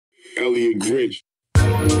Elliot Grinch.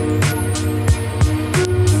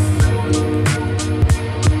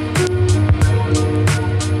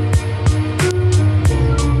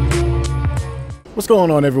 What's going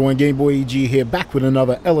on, everyone? GameboyEG here, back with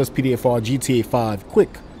another LSPDFR GTA 5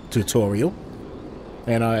 quick tutorial.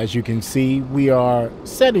 And as you can see, we are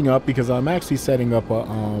setting up, because I'm actually setting up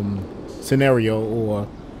a scenario, or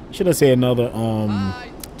should I say another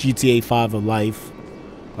GTA 5 of life,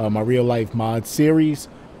 my real life mod series,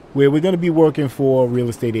 where we're going to be working for a real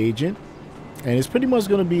estate agent. And it's pretty much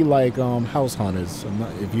going to be like House Hunters,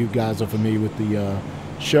 if you guys are familiar with the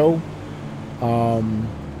show.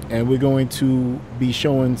 And we're going to be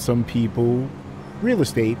showing some people real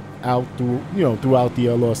estate out throughout the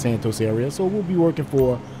Los Santos area. So we'll be working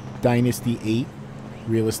for Dynasty8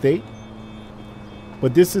 real estate.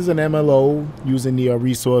 But this is an MLO using the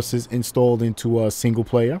resources installed into a single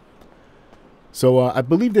player. So I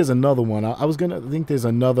believe there's another one. I think there's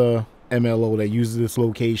another MLO that uses this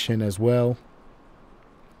location as well,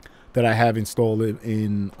 that I have installed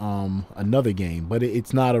in another game, but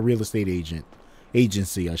it's not a real estate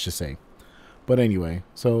agency, I should say. But anyway,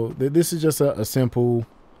 so this is just a simple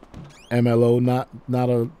MLO, not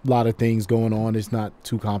a lot of things going on. It's not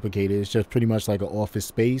too complicated. It's just pretty much like an office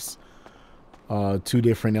space, two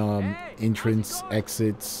different entrance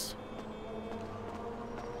exits,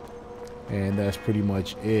 and that's pretty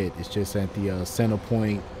much it. It's just at the center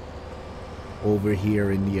point over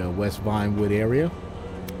here in the West Vinewood area.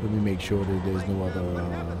 Let me make sure that there's no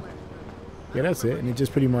other yeah, that's it. And it's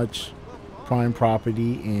just pretty much prime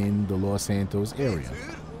property in the Los Santos area.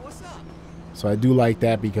 So I do like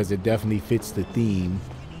that because it definitely fits the theme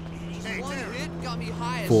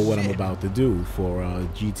for what I'm about to do for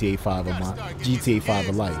GTA 5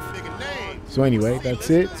 of life. So anyway, that's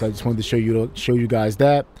it. So I just wanted to show you guys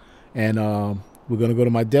that, and we're gonna go to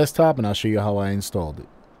my desktop and I'll show you how I installed it.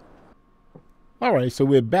 All right, so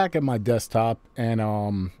we're back at my desktop,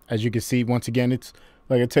 and as you can see, once again, it's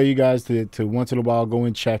like I tell you guys to once in a while go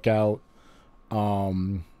and check out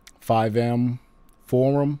 5M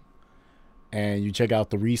forum, and you check out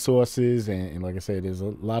the resources, and like I said, there's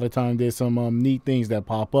a lot of time there's some neat things that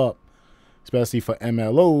pop up, especially for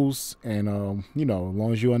MLOs, and you know, as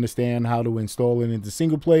long as you understand how to install it into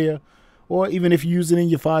single player, or even if you use it in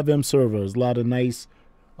your 5M servers, a lot of nice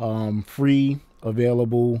free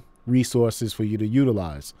available resources for you to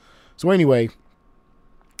utilize. So anyway,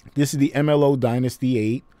 this is the MLO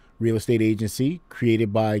Dynasty8 real estate agency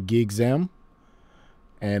created by GigzM.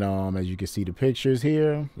 And as you can see the pictures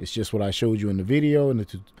here, it's just what I showed you in the video,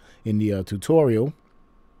 in the tutorial.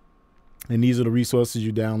 And these are the resources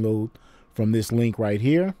you download from this link right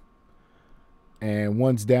here. And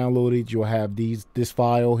once downloaded, you'll have this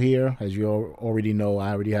file here. As you already know,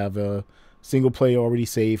 I already have a single player already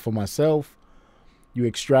saved for myself. You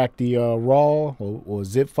extract the raw or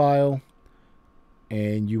zip file,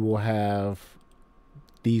 and you will have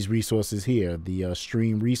these resources here, the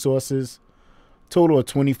stream resources. Total of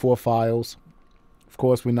 24 files. Of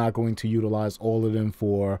course, we're not going to utilize all of them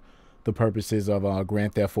for the purposes of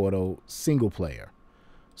Grand Theft Auto single player.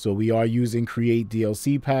 So we are using Create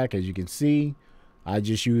DLC Pack. As you can see, I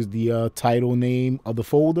just used the title name of the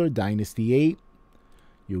folder, Dynasty8.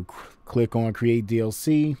 You click on Create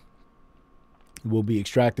DLC. It will be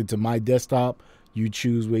extracted to my desktop. You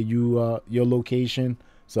choose where your location.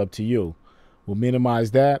 It's up to you. We'll minimize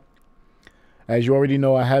that. As you already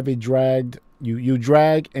know, I have it dragged. You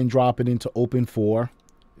drag and drop it into Open 4.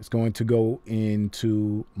 It's going to go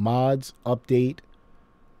into Mods, Update,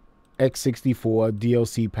 X64,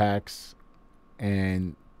 DLC Packs,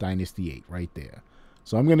 and Dynasty8 right there.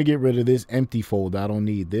 So I'm going to get rid of this empty folder. I don't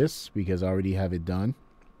need this because I already have it done.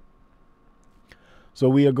 So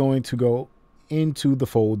we are going to go into the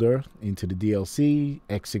folder, into the DLC,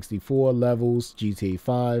 X64, Levels, GTA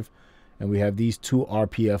 5, and we have these two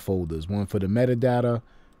RPF folders, one for the metadata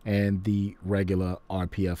and the regular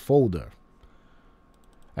RPF folder.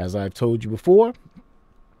 As I've told you before,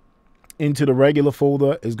 into the regular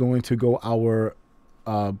folder is going to go our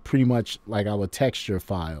pretty much like our texture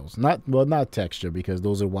files. Not texture, because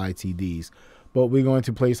those are YTDs, but we're going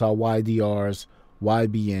to place our YDRs,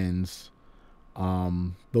 YBNs.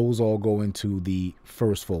 Those all go into the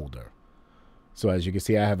first folder. So as you can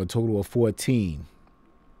see, I have a total of 14.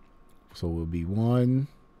 So it will be 1,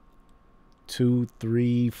 2,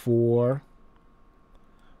 3, 4,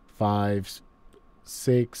 5,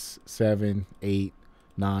 6, 7, 8,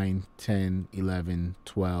 9, 10, 11,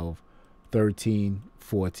 12, 13,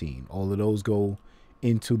 14. All of those go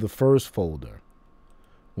into the first folder.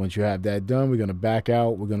 Once you have that done, we're going to back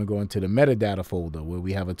out. We're going to go into the metadata folder where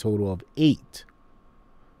we have a total of 8.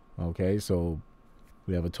 Okay, so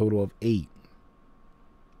We have a total of 8.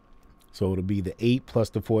 So it'll be the 8 plus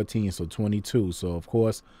the 14, so 22. So of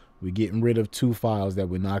course, we're getting rid of 2 files that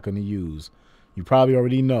we're not going to use. You probably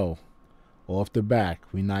already know off the back,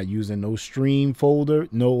 we're not using no stream folder,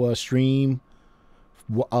 no stream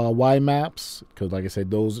Y maps, because like I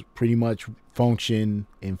said, those pretty much function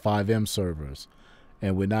in 5M servers.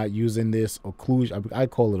 And we're not using this occlusion, I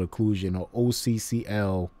call it occlusion, or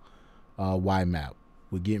OCCL Y map.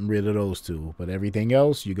 We're getting rid of those 2, but everything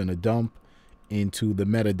else you're going to dump into the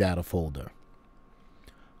metadata folder.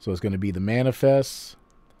 So it's going to be the manifest,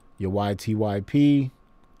 your YTYP,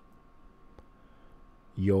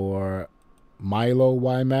 your MLO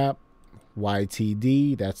Y map,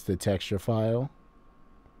 YTD, that's the texture file,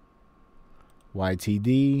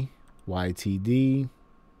 YTD, YTD,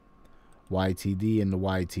 YTD, and the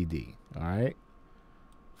YTD. All right,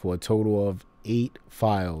 for a total of 8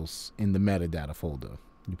 files in the metadata folder.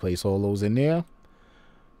 You place all those in there.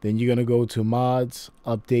 Then you're going to go to mods,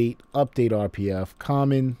 update RPF,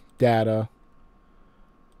 common data,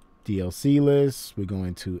 DLC list. We're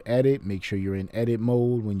going to edit. Make sure you're in edit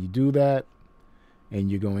mode when you do that. And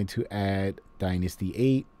you're going to add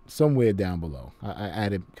Dynasty8 somewhere down below. I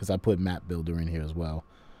added because I put map builder in here as well.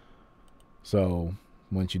 So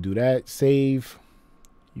once you do that, save.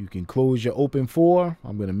 You can close your open 4.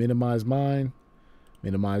 I'm going to minimize mine,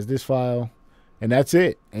 minimize this file, and that's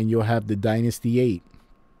it. And you'll have the Dynasty8.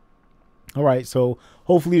 All right, so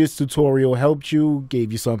hopefully this tutorial helped you,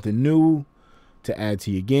 gave you something new to add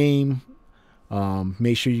to your game.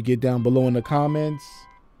 Make sure you get down below in the comments.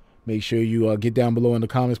 Make sure you get down below in the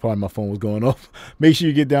comments. Pardon, my phone was going off. Make sure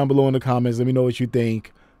you get down below in the comments. Let me know what you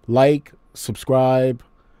think. Like, subscribe,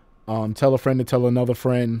 tell a friend to tell another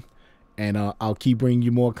friend, and I'll keep bringing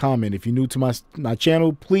you more content. If you're new to my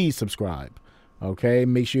channel, please subscribe. Okay,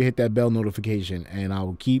 make sure you hit that bell notification, and I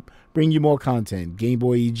will keep bringing you more content.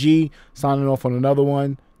 GameboyEG signing off on another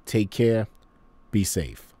one. Take care. Be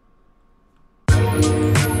safe.